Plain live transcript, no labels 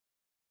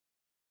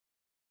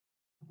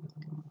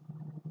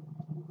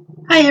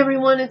Hi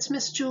everyone, it's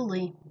Miss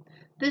Julie.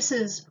 This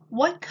is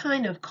What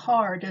Kind of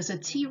Car Does a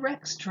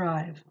T-Rex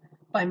Drive?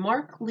 By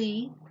Mark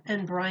Lee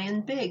and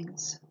Brian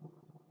Biggs.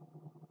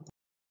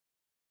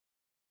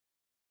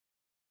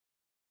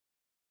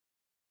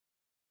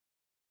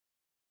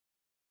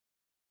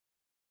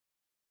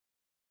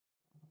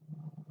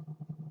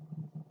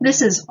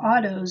 This is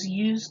Otto's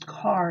Used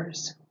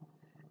Cars,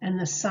 and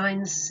the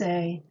signs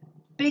say,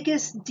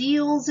 biggest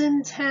deals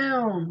in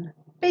town,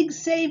 big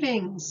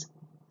savings,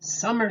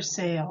 summer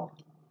sale.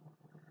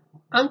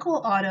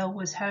 Uncle Otto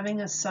was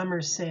having a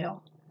summer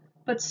sale,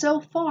 but so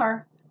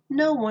far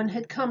no one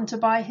had come to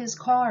buy his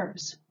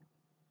cars.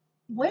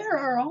 Where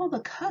are all the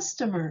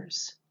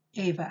customers?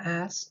 Ava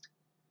asked.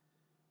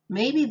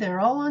 Maybe they're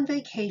all on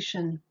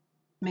vacation,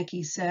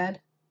 Mickey said.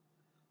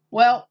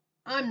 Well,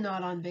 I'm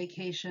not on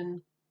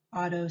vacation,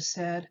 Otto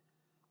said.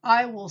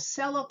 I will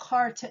sell a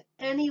car to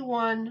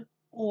anyone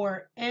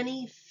or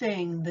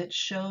anything that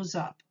shows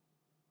up.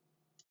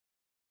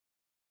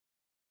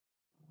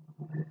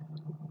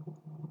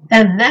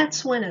 And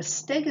that's when a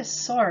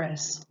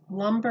Stegosaurus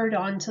lumbered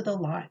onto the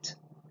lot.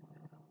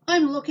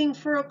 I'm looking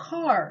for a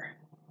car,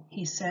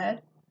 he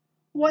said.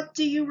 What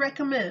do you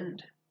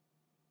recommend?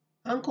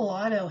 Uncle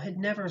Otto had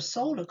never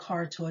sold a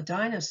car to a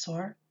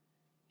dinosaur.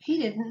 He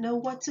didn't know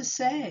what to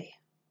say.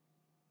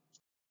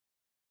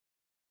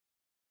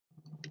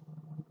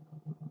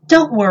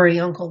 Don't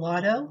worry, Uncle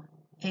Otto,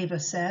 Ava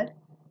said.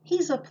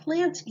 He's a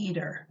plant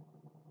eater.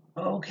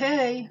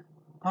 Okay,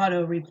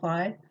 Otto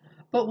replied,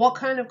 but what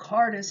kind of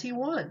car does he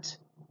want?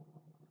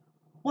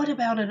 What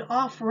about an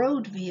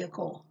off-road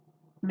vehicle?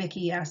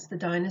 Mickey asked the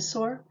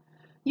dinosaur.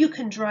 You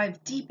can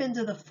drive deep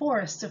into the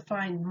forest to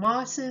find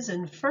mosses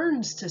and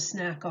ferns to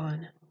snack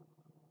on.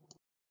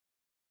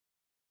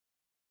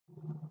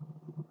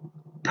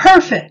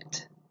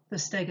 Perfect, the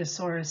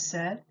Stegosaurus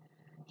said.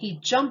 He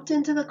jumped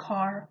into the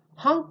car,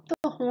 honked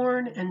the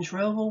horn, and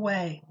drove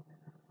away.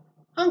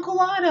 Uncle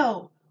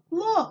Otto,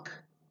 look!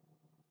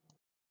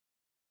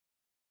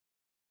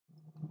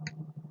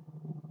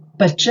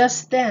 But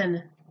just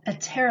then, a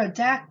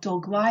pterodactyl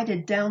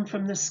glided down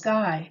from the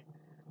sky.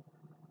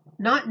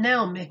 Not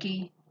now,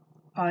 Mickey,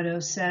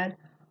 Otto said.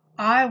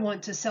 I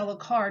want to sell a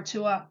car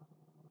to a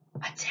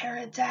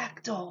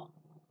pterodactyl,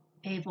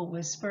 Ava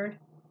whispered.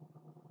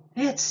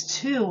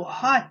 It's too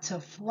hot to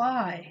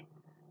fly,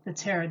 the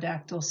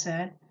pterodactyl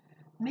said.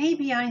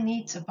 Maybe I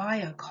need to buy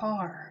a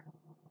car.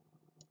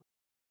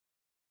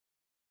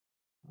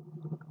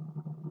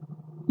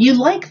 You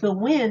like the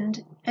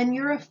wind, and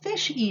you're a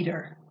fish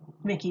eater,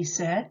 Mickey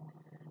said.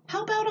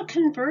 How about a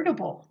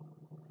convertible?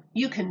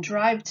 You can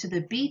drive to the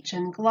beach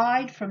and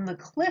glide from the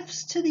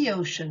cliffs to the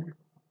ocean.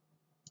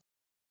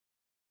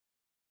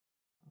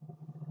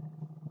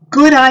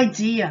 Good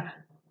idea,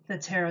 the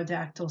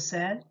pterodactyl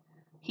said.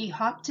 He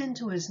hopped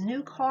into his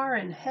new car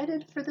and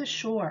headed for the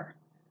shore.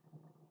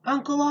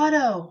 Uncle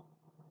Otto,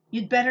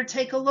 you'd better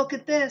take a look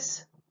at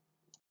this.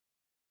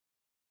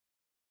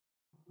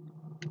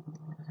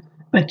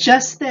 But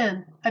just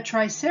then, a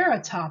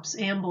triceratops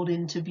ambled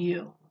into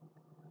view.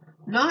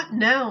 Not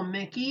now,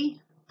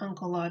 Mickey,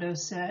 Uncle Otto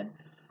said.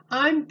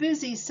 I'm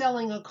busy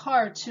selling a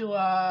car to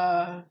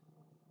a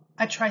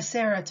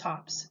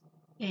triceratops,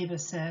 Ava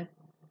said.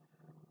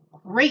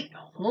 Great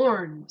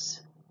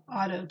horns,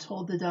 Otto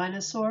told the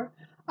dinosaur.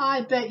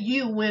 I bet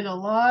you win a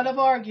lot of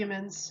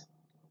arguments.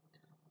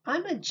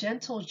 I'm a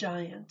gentle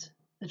giant,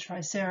 the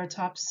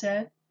triceratops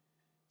said.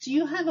 Do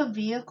you have a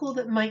vehicle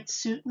that might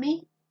suit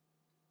me?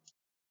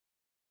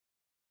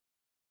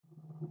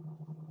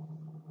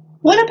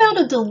 What about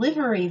a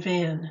delivery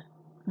van?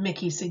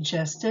 Mickey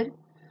suggested.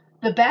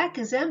 The back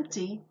is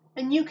empty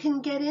and you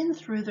can get in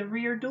through the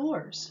rear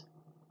doors.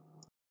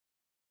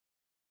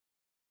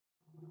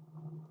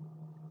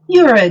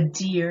 You're a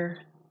dear,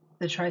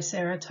 the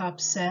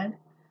triceratops said.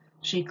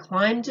 She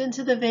climbed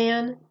into the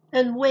van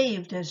and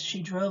waved as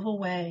she drove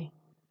away.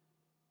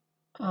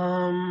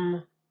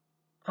 Uncle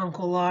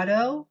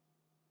Otto?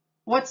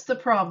 What's the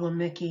problem,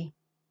 Mickey?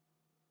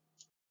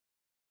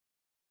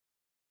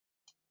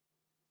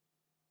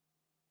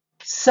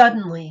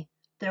 Suddenly,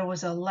 there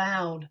was a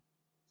loud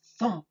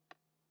thump,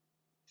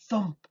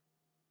 thump,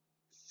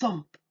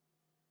 thump,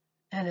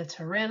 and a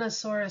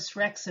Tyrannosaurus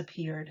Rex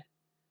appeared.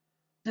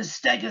 The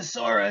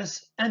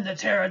Stegosaurus and the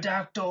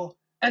Pterodactyl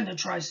and the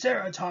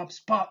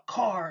Triceratops bought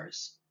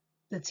cars,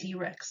 the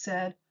T-Rex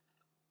said.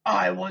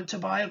 I want to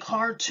buy a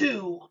car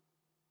too.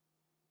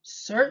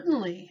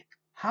 Certainly.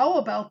 How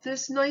about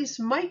this nice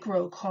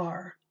micro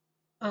car?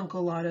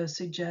 Uncle Otto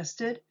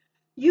suggested.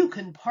 You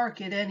can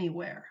park it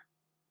anywhere.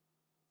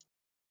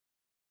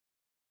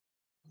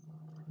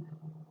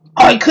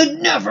 I could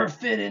never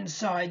fit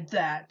inside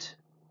that,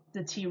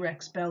 the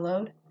T-Rex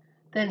bellowed.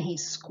 Then he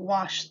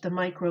squashed the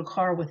micro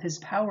car with his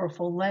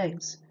powerful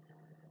legs.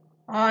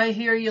 I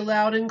hear you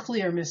loud and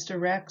clear, Mr.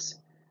 Rex.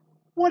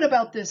 What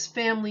about this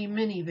family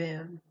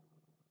minivan?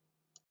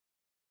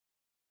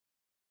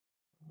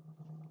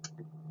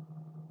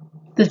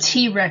 The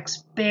T-Rex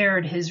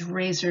bared his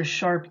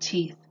razor-sharp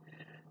teeth.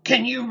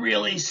 Can you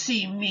really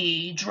see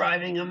me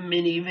driving a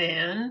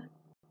minivan?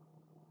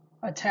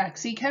 A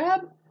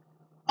taxicab?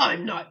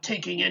 I'm not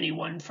taking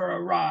anyone for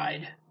a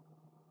ride.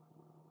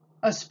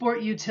 A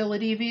sport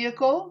utility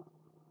vehicle?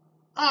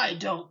 I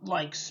don't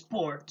like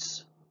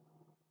sports.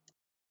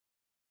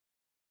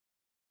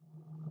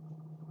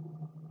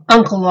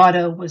 Uncle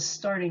Otto was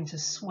starting to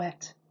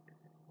sweat.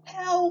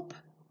 Help!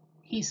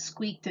 He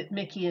squeaked at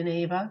Mickey and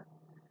Ava.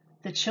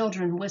 The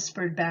children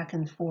whispered back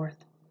and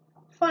forth.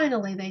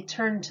 Finally, they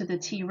turned to the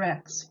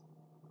T-Rex.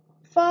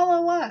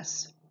 Follow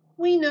us.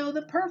 We know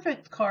the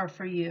perfect car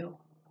for you.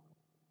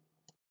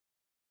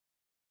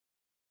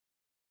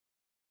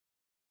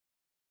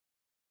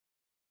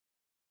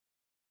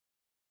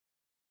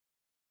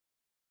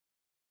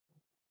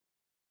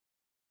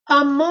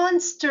 A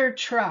monster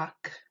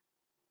truck.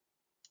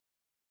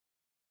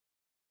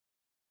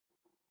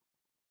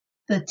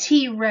 The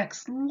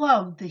T-Rex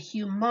loved the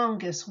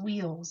humongous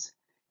wheels.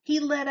 He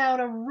let out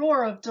a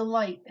roar of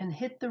delight and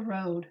hit the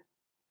road.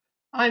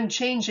 I'm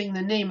changing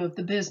the name of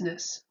the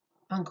business,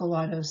 Uncle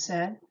Otto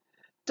said.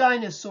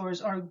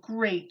 Dinosaurs are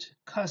great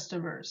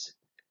customers.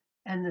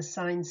 And the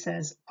sign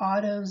says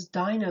Otto's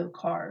Dino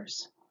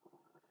Cars.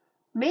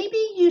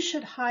 Maybe you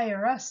should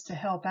hire us to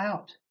help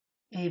out,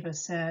 Ava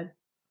said.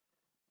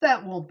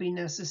 That won't be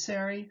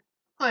necessary.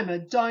 I'm a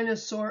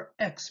dinosaur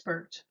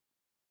expert.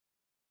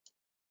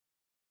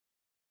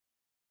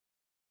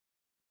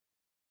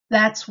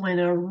 That's when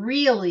a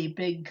really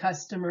big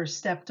customer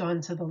stepped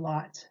onto the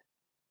lot.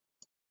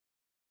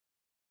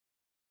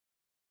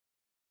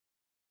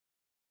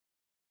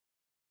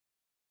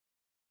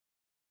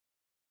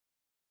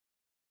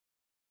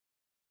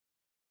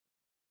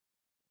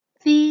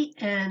 The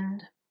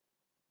end.